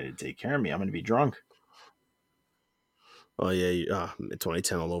need somebody to take care of me. I'm gonna be drunk. Oh yeah,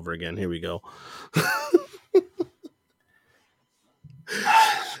 2010 all over again. Here we go.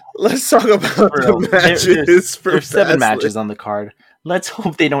 Let's talk about the matches. There's 7 matches on the card. Let's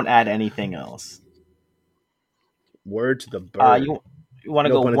hope they don't add anything else. Word to the bird. You want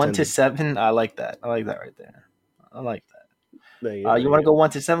to go 1 to 7? I like that. I like that right there. I like that. You want to go 1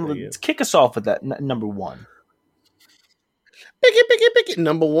 to 7? Let's kick us off with that number 1. Pick it.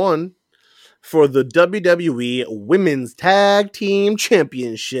 Number 1 for the WWE Women's Tag Team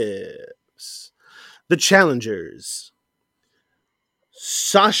Championships. The challengers,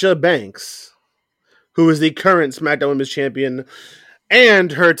 Sasha Banks, who is the current SmackDown Women's Champion,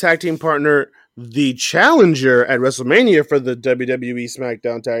 and her tag team partner, the challenger at WrestleMania for the WWE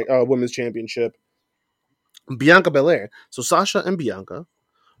SmackDown Women's Championship, Bianca Belair. So Sasha and Bianca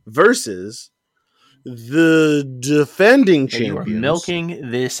versus the defending champions. You are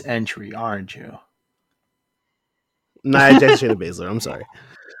milking this entry, aren't you? Nia Jax, Shayna Baszler. I'm sorry.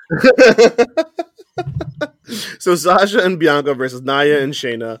 So Sasha and Bianca versus Nia and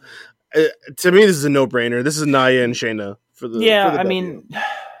Shayna. To me, this is a no-brainer. This is Nia and Shayna for the. Yeah, for the I mean,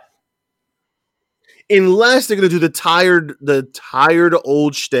 unless they're gonna do the tired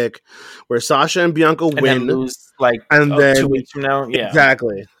old shtick where Sasha and Bianca win, then lose and then 2 weeks from now. Yeah,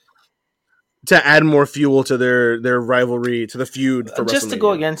 exactly. To add more fuel to their rivalry, to the feud for just to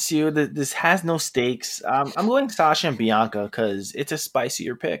go against you, this has no stakes. I'm going Sasha and Bianca because it's a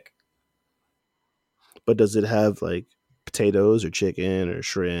spicier pick. But does it have like potatoes or chicken or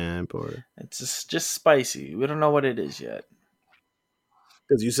shrimp or? It's just spicy. We don't know what it is yet.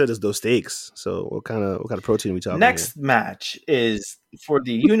 Because you said there's no steaks, so what kind of protein are we talking? Next match is for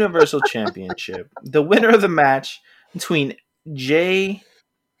the Universal Championship. The winner of the match between Jey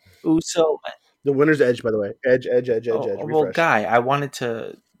Uso. The winner's Edge, by the way. Edge. Well, Guy, I wanted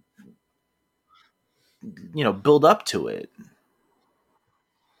to. build up to it.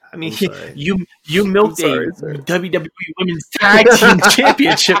 I mean, sorry. you milked sorry, a WWE Women's Tag Team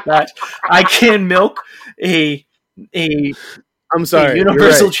Championship match. I can milk a I'm sorry,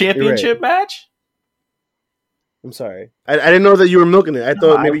 Universal Championship match. I'm sorry. I didn't know that you were milking it. I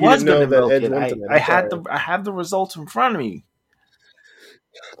thought maybe you didn't know that Edge won tonight. I have the results in front of me.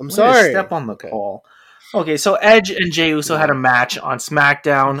 I'm sorry. Step on the ball. Okay, so Edge and Jey Uso had a match on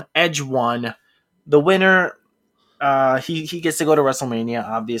SmackDown. Edge won. The winner, he gets to go to WrestleMania,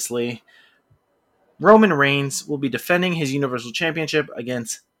 obviously. Roman Reigns will be defending his Universal Championship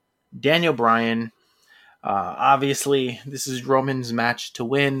against Daniel Bryan. Obviously, this is Roman's match to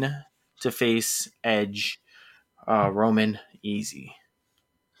win, to face Edge. Roman, easy.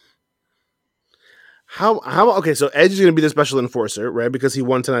 How okay, so Edge is going to be the special enforcer, right? Because he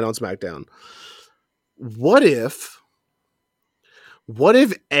won tonight on SmackDown. What if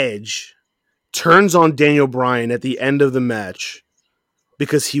Edge turns on Daniel Bryan at the end of the match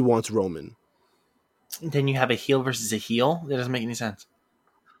because he wants Roman? Then you have a heel versus a heel? That doesn't make any sense.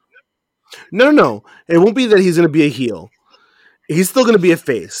 No. It won't be that he's going to be a heel. He's still going to be a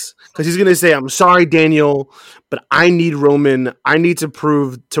face because he's going to say, I'm sorry, Daniel, but I need Roman. I need to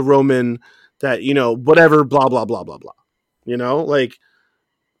prove to Roman that, whatever, blah, blah, blah, blah, blah. Like,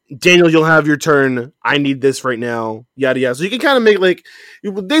 Daniel, you'll have your turn. I need this right now. Yada, yada. So you can kind of make,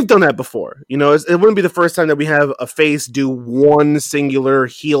 they've done that before. It wouldn't be the first time that we have a face do one singular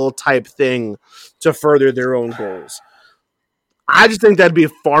heel type thing to further their own goals. I just think that'd be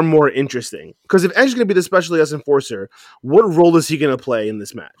far more interesting. Because if Edge is going to be the special guest enforcer, what role is he going to play in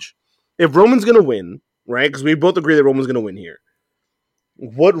this match? If Roman's going to win, right? Because we both agree that Roman's going to win here.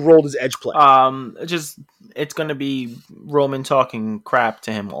 What role does Edge play? It's going to be Roman talking crap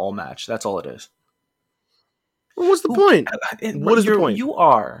to him all match. That's all it is. Well, what's the point? What is the point? You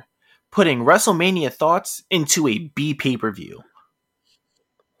are putting WrestleMania thoughts into a B pay-per-view.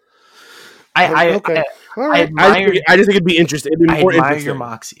 Okay. I just think it'd be interesting. It'd be more admire interesting. Your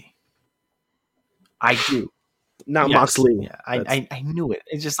moxie. I do. Not Moxley. Yeah, I knew it.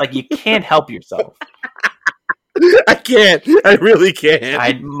 It's just like you can't help yourself. I can't. I really can't. I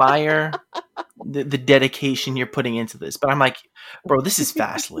admire the dedication you're putting into this, but I'm like, bro, this is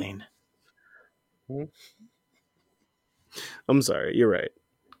Fastlane. I'm sorry. You're right.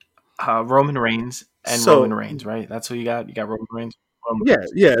 Roman Reigns and Roman Reigns, right? That's who you got. You got Roman Reigns.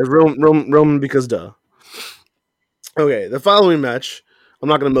 Roman because duh. Okay, the following match, I'm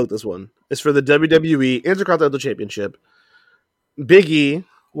not going to milk this one. It's for the WWE Intercontinental Championship. Big E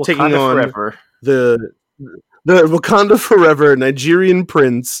Wakanda taking on Forever. the Wakanda Forever Nigerian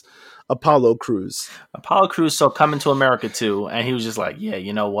Prince Apollo Crews. Apollo Crews saw Coming to America too, and he was just like, "Yeah,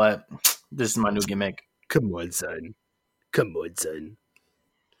 you know what? This is my new gimmick." Come on, son.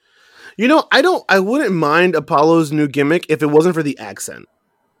 I wouldn't mind Apollo's new gimmick if it wasn't for the accent.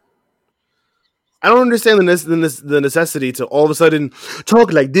 I don't understand the necessity to all of a sudden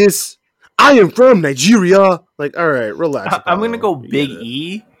talk like this. I am from Nigeria. Like, all right, relax. I'm going to go Big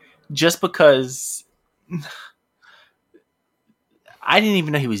E just because I didn't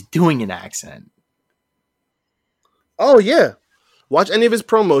even know he was doing an accent. Oh, yeah. Watch any of his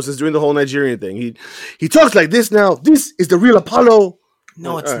promos. He's doing the whole Nigerian thing. He talks like this now. This is the real Apollo.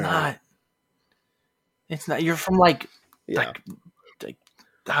 No, it's not. Right. It's not. You're from like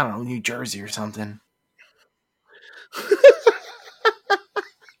I don't know, New Jersey or something.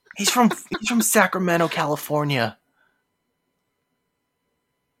 He's from Sacramento, California.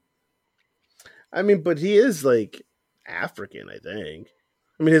 I mean, but he is like African, I think.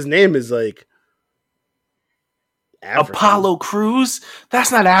 I mean, his name is like African. Apollo Crews?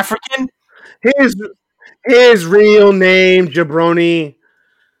 That's not African. His real name, Jabroni.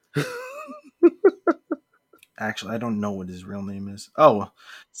 Actually, I don't know what his real name is. Oh,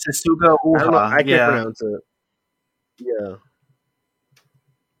 Sasuga Uha. I can't pronounce it. Yeah.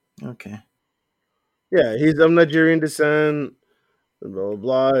 Okay. Yeah, he's of Nigerian descent. Blah,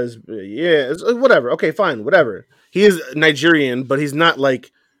 blah, blah. Whatever. Okay, fine, whatever. He is Nigerian, but he's not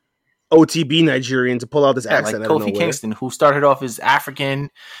like OTB Nigerian to pull out this accent. Like Kofi Kingston, who started off as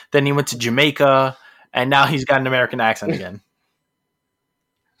African, then he went to Jamaica, and now he's got an American accent again.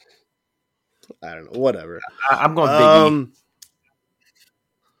 I don't know. Whatever. I'm going Big E.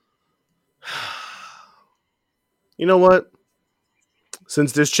 You know what?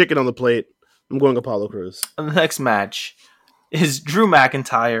 Since there's chicken on the plate, I'm going Apollo Crews. The next match is Drew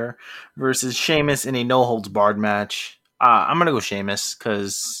McIntyre versus Sheamus in a no-holds-barred match. I'm going to go Sheamus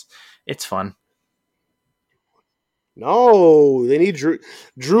because it's fun. No, they need Drew.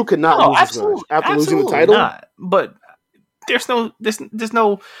 Drew could not lose this match after losing the title. Not. But there's no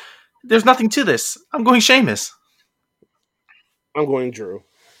There's nothing to this. I'm going Sheamus. I'm going Drew.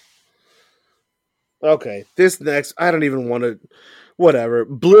 Okay, this next, I don't even want to. Whatever.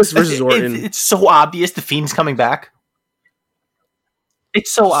 Bliss versus Orton. It's so obvious the Fiend's coming back.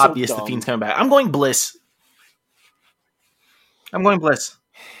 It's so obvious dumb. The Fiend's coming back. I'm going Bliss.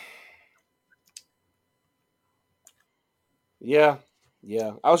 Yeah.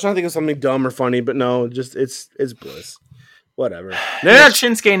 I was trying to think of something dumb or funny, but no, just it's Bliss. Whatever. Next,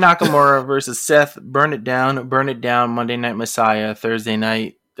 Shinsuke Nakamura versus Seth. Burn it down. Monday Night Messiah. Thursday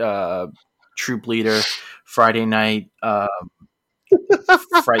night, Troop Leader. Friday night,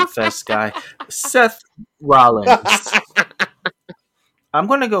 Fright Fest guy. Seth Rollins. I'm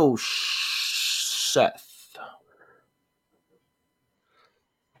going to go Seth.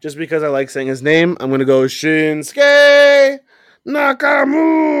 Just because I like saying his name, I'm going to go Shinsuke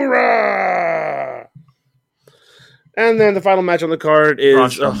Nakamura. And then the final match on the card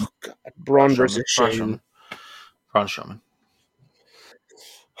is Braun versus Shane. Braun Strowman.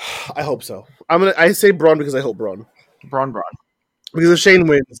 I hope so. I say Braun because I hope Braun. Braun. Because if Shane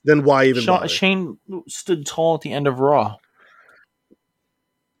wins, then why even bother? Shane stood tall at the end of Raw.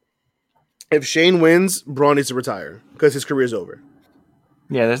 If Shane wins, Braun needs to retire because his career is over.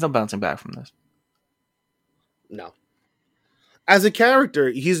 Yeah, there's no bouncing back from this. No. As a character,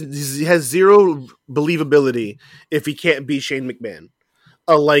 he has zero believability if he can't be Shane McMahon,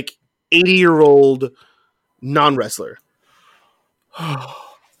 a 80-year-old non-wrestler.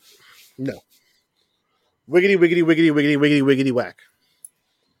 No. Wiggity, wiggity, wiggity, wiggity, wiggity, wiggity, whack.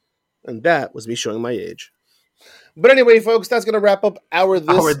 And that was me showing my age. But anyway, folks, that's going to wrap up our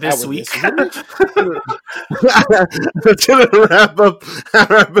this week. That's going to wrap up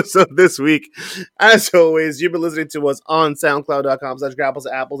our episode this week. As always, you've been listening to us on SoundCloud.com/grapples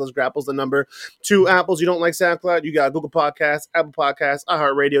apples. That's grapples the number 2 apples. You don't like SoundCloud? You got Google Podcasts, Apple Podcasts,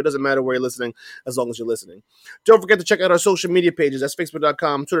 iHeartRadio. Doesn't matter where you're listening, as long as you're listening. Don't forget to check out our social media pages. That's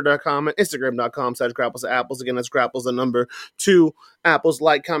Facebook.com, Twitter.com, and Instagram.com/grapples apples. Again, that's grapples the number 2 apples.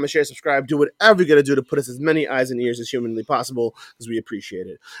 Like, comment, share, subscribe. Do whatever you got to do to put us as many eyes and ears as humanly possible, because we appreciate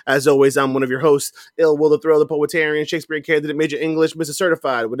it. As always, I'm one of your hosts, Ill Will the Throw, the Poetarian, Shakespeare candidate, major English, Mr.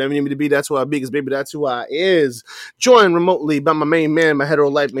 Certified. Whatever you need me to be, that's who I be, because baby, that's who I is. Joined remotely by my main man, my hetero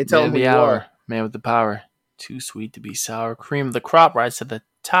life. May tell him who you are. Man with the power. Too sweet to be sour. Cream of the crop rise to the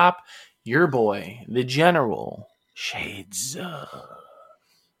top. Your boy, the General. Shades.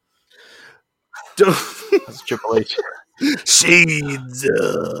 That's Triple H. Shades.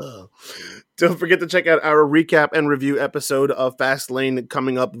 Don't forget to check out our recap and review episode of Fastlane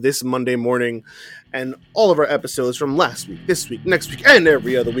coming up this Monday morning, and all of our episodes from last week, this week, next week, and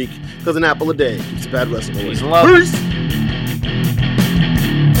every other week, because an apple a day keeps a bad wrestling away. Peace and love. Peace.